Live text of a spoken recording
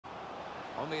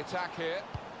On the attack here,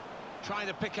 trying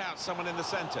to pick out someone in the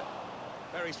centre.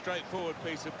 Very straightforward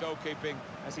piece of goalkeeping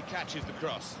as he catches the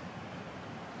cross.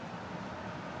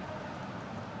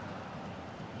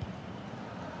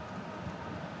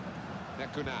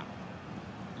 Nekuna.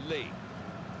 Lee.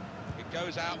 It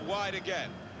goes out wide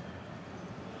again.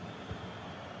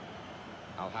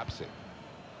 Al-Habsi.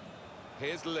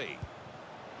 Here's Lee.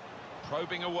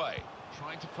 Probing away,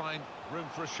 trying to find room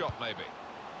for a shot maybe.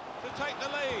 To take the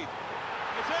lead.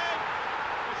 It's in!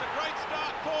 It's a great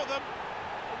start for them.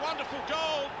 A wonderful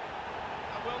goal.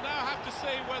 And we'll now have to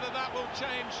see whether that will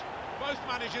change both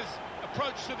managers'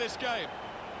 approach to this game.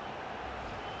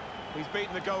 He's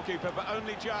beaten the goalkeeper, but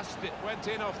only just. It went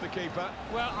in off the keeper.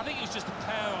 Well, I think it was just a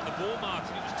pair on the ball,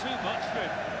 Martin. It was too much for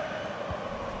him.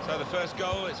 So the first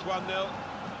goal, it's 1-0.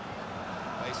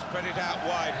 They spread it out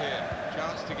wide here.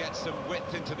 Chance to get some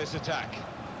width into this attack.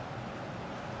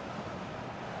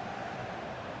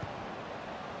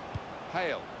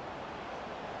 Hale.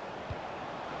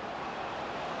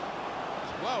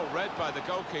 It's well read by the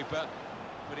goalkeeper,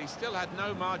 but he still had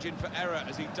no margin for error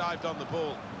as he dived on the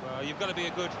ball. Well, you've got to be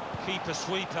a good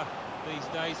keeper-sweeper these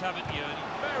days, haven't you?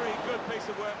 Very good piece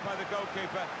of work by the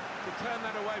goalkeeper to turn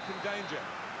that away from danger.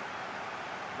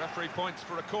 Referee points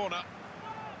for a corner.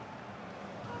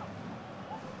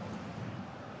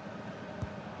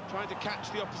 Trying to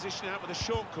catch the opposition out with a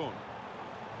short corner.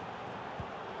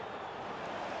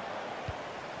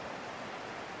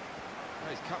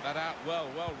 He's cut that out well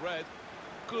read.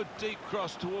 Good deep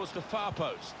cross towards the far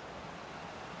post.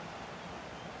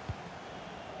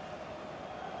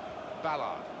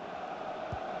 Ballard.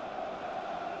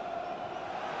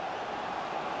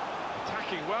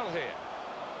 Attacking well here.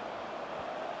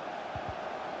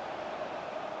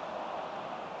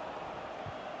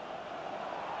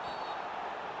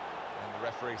 And the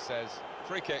referee says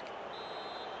free kick.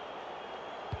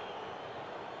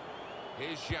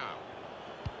 Here's Shan.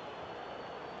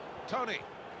 Tony.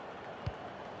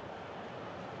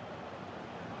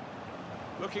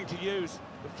 Looking to use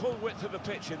the full width of the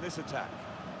pitch in this attack.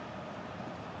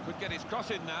 Could get his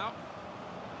cross in now.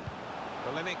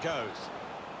 Well, in it goes.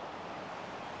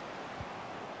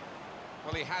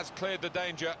 Well, he has cleared the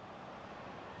danger.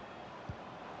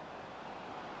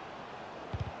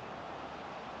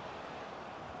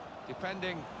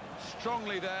 Defending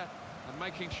strongly there and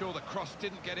making sure the cross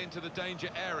didn't get into the danger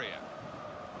area.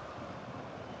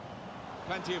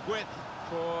 Plenty of width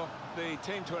for the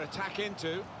team to attack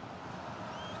into.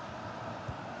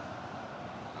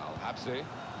 Al-Habsi.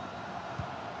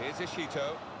 Here's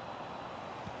Ishito.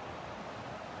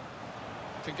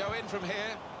 Can go in from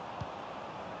here.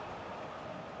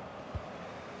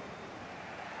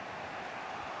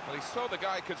 Well, he saw the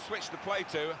guy could switch the play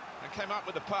to and came up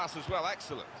with the pass as well.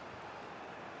 Excellent.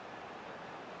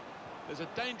 There's a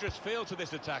dangerous feel to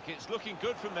this attack. It's looking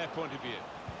good from their point of view.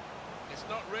 It's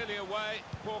not really away.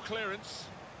 Poor clearance.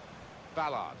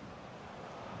 Ballard.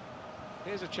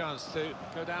 Here's a chance to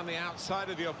go down the outside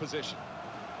of the opposition.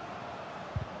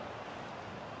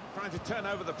 Trying to turn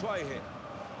over the play here.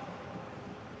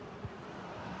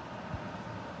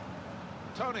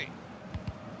 Tony.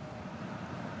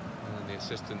 And the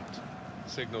assistant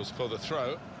signals for the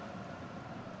throw.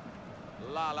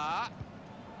 Lala.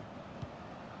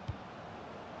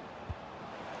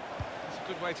 It's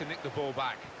a good way to nick the ball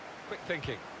back. Quick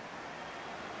thinking.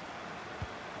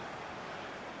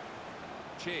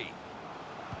 Chi.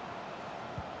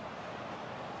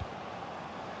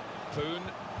 Poon.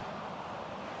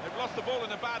 They've lost the ball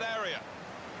in a bad area.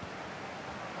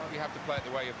 Well, you have to play it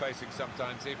the way you're facing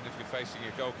sometimes, even if you're facing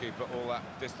your goalkeeper all that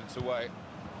distance away.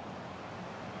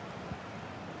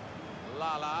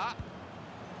 Lala.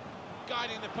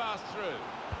 Guiding the pass through.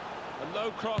 A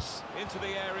low cross into the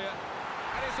area.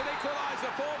 And it's an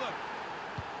equaliser for them.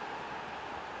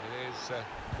 It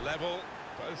is level.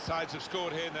 Both sides have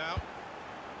scored here now.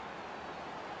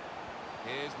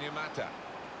 Here's Numata.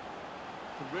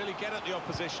 Can really get at the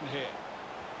opposition here.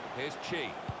 Here's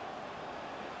Chi.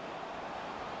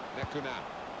 Nekuna.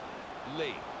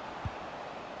 Lee.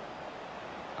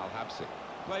 Al-Habsi.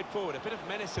 Played forward, a bit of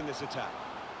menace in this attack.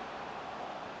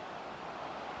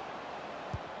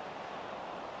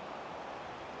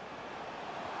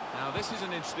 Now this is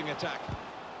an interesting attack.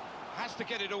 Has to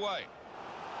get it away.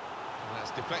 And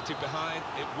that's deflected behind.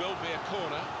 It will be a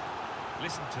corner.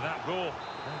 Listen to that roar.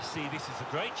 I see this is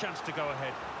a great chance to go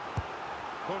ahead.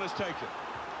 Corner's taken.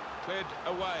 Cleared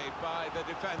away by the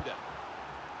defender.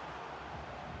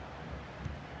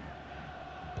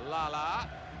 Lala.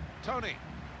 Tony.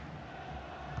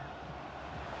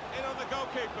 In on the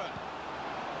goalkeeper.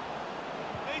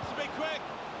 Needs to be quick.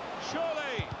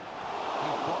 Surely.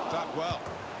 He's blocked that well.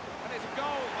 And And it's a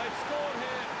goal. They've scored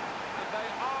here, and they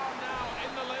are now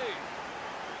in the lead.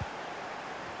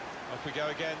 Off we go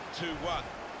again, 2-1.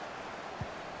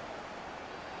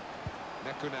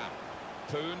 Nekunam.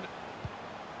 Poon.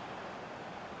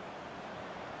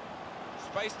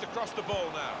 Spaced across the ball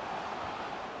now.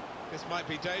 This might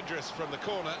be dangerous from the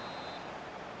corner.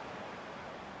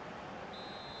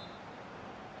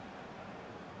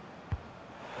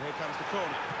 And here comes the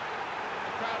corner.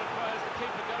 The crowd of players, the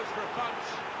keeper goes for a punch.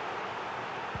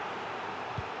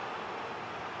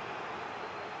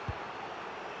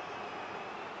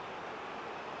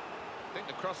 I think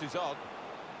the cross is on.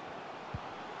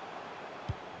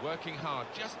 Working hard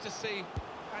just to see,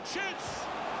 and shoots!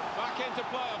 Back into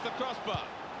play off the crossbar.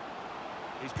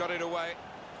 He's got it away.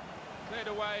 Cleared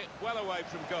away, well away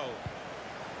from goal.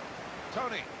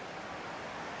 Tony.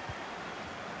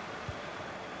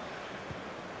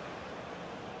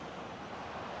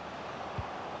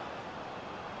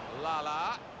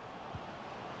 Lala.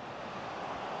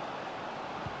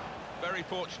 Very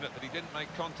fortunate that he didn't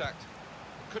make contact.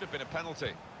 It could have been a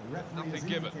penalty. Nothing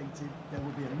given. There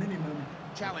will be a minimum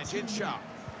Challenge in sharp.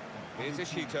 Here's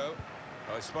Ishito.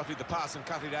 Oh, he spotted the pass and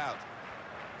cut it out.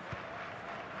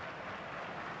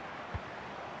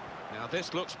 Now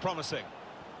this looks promising.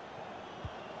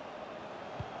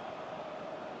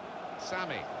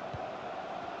 Sammy.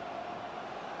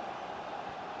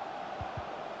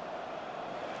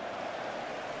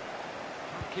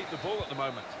 Can't keep the ball at the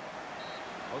moment.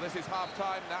 Well, this is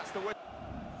half-time, that's the win.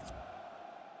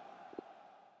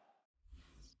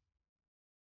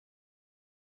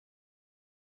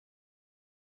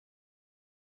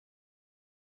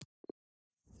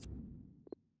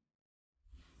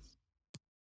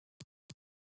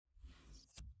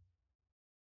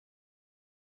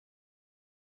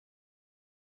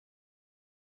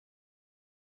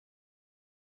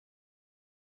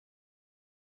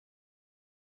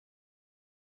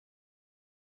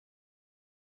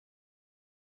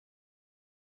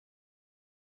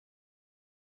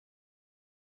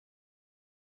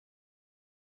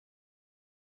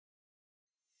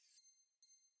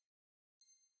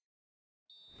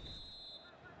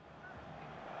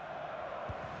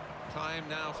 Time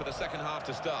now for the second half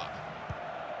to start.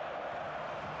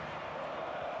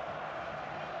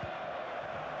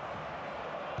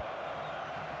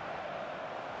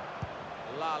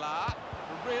 Lala,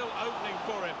 a real opening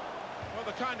for him. Well,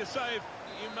 the kind of save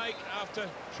you make after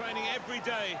training every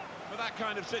day for that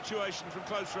kind of situation from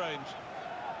close range.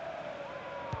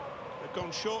 They've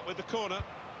gone short with the corner,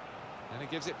 and he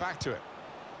gives it back to him.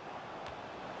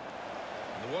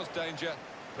 And there was danger,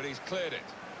 but he's cleared it.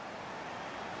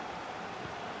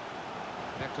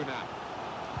 Nekunam.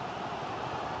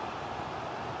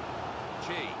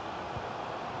 G.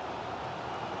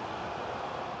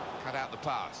 Cut out the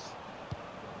pass.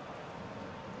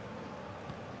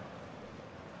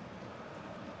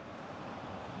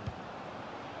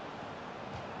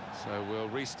 So we'll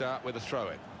restart with a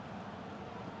throw-in.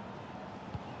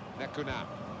 Nekunam.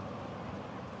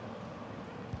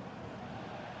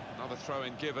 Another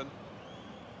throw-in given.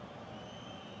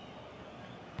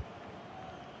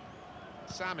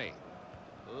 Sammy.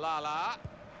 Lala.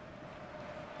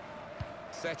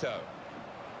 Seto.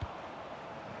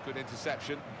 Good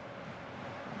interception.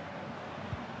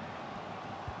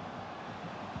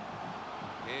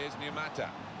 Here's Numata.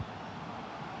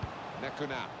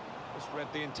 Nekunam. Just read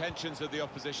the intentions of the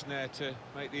opposition there to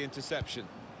make the interception.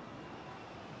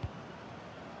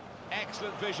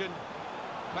 Excellent vision.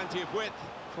 Plenty of width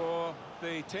for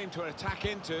the team to attack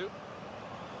into.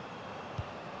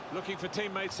 Looking for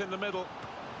teammates in the middle.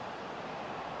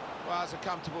 Well, it's a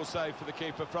comfortable save for the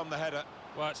keeper from the header.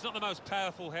 Well, it's not the most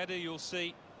powerful header you'll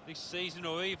see this season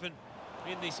or even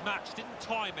in this match. Didn't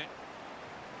time it.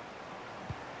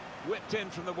 Whipped in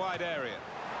from the wide area.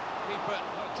 Keeper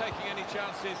not taking any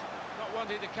chances, not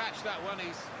wanting to catch that one.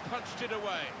 He's punched it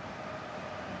away.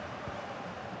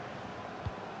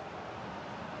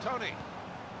 Tony.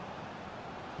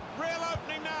 Real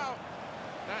opening now.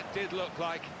 That did look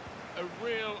like a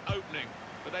real opening,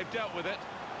 but they've dealt with it.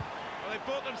 Well, they've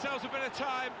bought themselves a bit of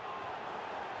time.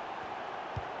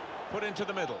 Put into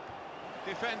the middle.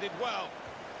 Defended well.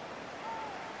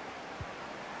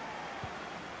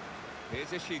 Here's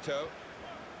Ishito.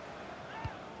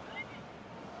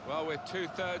 Well, we're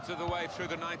two-thirds of the way through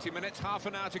the 90 minutes, half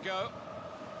an hour to go.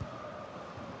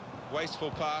 Wasteful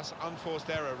pass,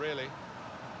 unforced error, really.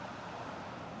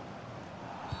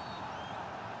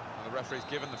 And the referee's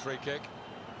given the free kick.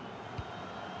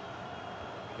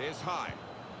 Here's High.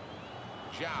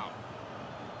 Zhao.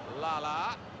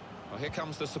 Lala. Well, here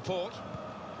comes the support.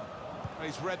 Well,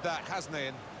 he's read that, hasn't he,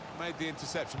 and made the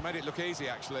interception, made it look easy,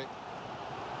 actually.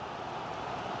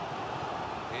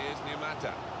 Here's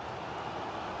Numata.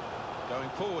 Going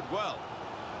forward well.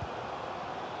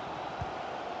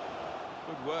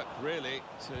 Good work, really,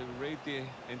 to read the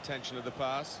intention of the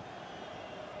pass.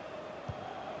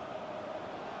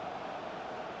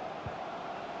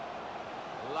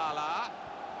 Lala.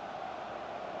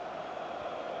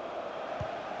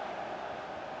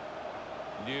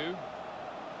 Liu.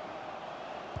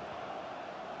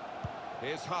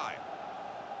 Here's High.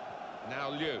 Now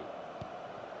Liu.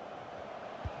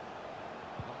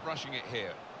 Not rushing it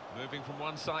here. Moving from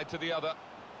one side to the other.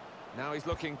 Now he's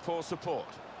looking for support.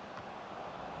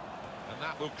 And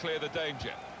that will clear the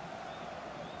danger.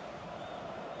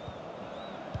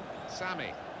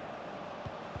 Sammy.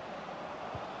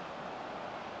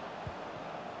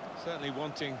 Certainly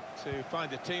wanting to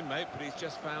find a teammate, but he's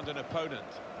just found an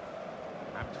opponent.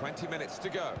 And 20 minutes to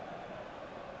go.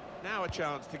 Now a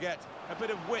chance to get a bit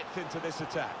of width into this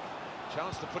attack.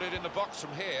 Chance to put it in the box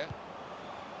from here.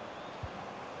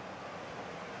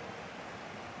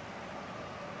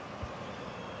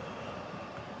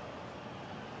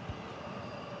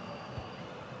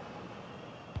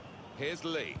 Here's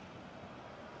Lee.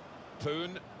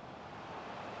 Poon.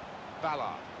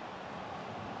 Ballard.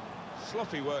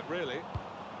 Sloppy work, really.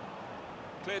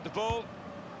 Cleared the ball.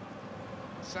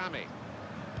 Sammy.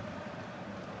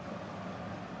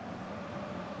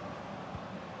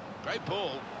 Great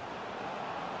ball.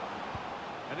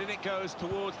 And in it goes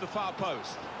towards the far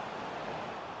post.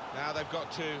 Now they've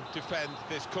got to defend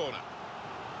this corner.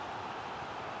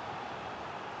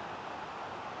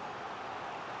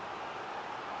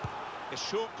 A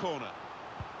short corner.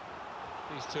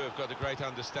 These two have got a great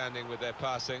understanding with their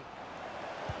passing.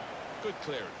 Good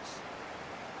clearance.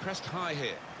 Pressed high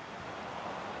here.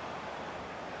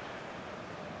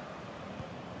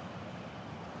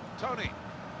 Tony.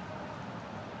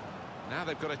 Now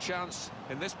they've got a chance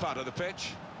in this part of the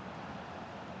pitch.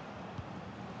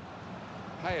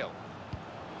 Hale.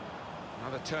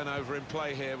 Another turnover in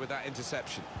play here with that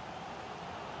interception.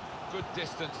 Good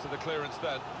distance to the clearance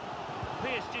then.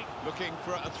 PSG looking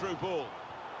for a through ball.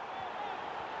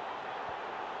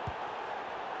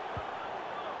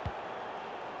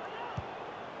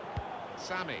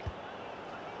 Sammy.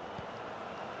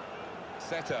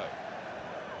 Seto.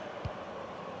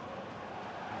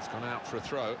 It's gone out for a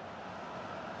throw.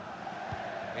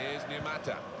 Here's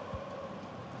Numata.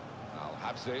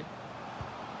 Al-Habsi.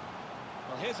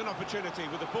 Well, here's an opportunity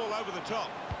with the ball over the top.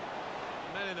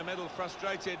 Men in the middle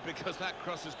frustrated because that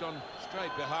cross has gone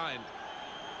straight behind.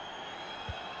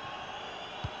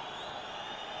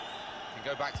 Can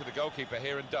go back to the goalkeeper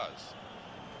here and does.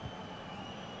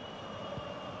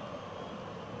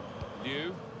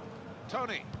 Liu.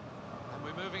 Tony. And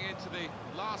we're moving into the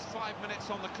last 5 minutes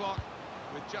on the clock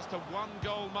with just a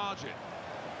one-goal margin.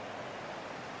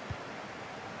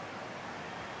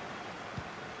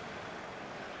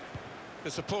 The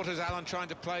supporters, Alan, trying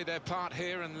to play their part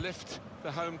here and lift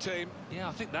the home team. Yeah,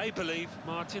 I think they believe,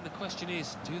 Martin. The question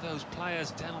is, do those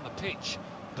players down on the pitch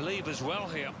believe as well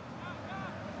here?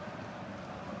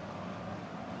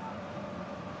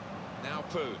 Now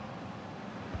Poon.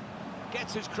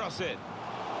 Gets his cross in.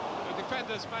 The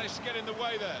defenders managed to get in the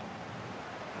way there.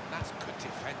 And that's good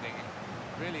defending.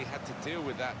 Really had to deal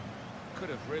with that. Could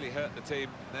have really hurt the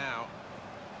team now.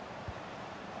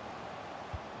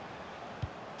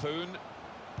 Poon.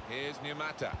 Here's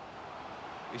Numata.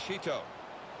 Ishito.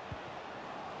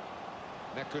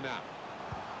 Nekuna.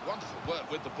 Wonderful work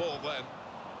with the ball then.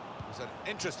 It was an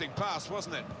interesting pass,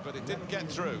 wasn't it? But it didn't get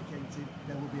through.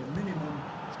 There will be a minimum.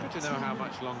 It's good to know how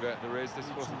much longer there is. This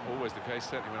wasn't always the case,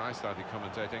 certainly when I started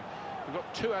commentating. We've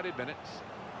got 2 added minutes.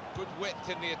 Good width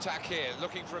in the attack here,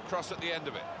 looking for a cross at the end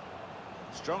of it.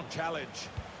 Strong challenge.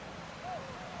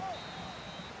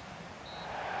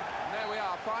 And there we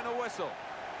are, final whistle.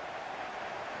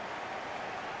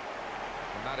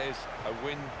 And that is a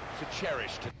win to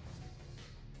cherish.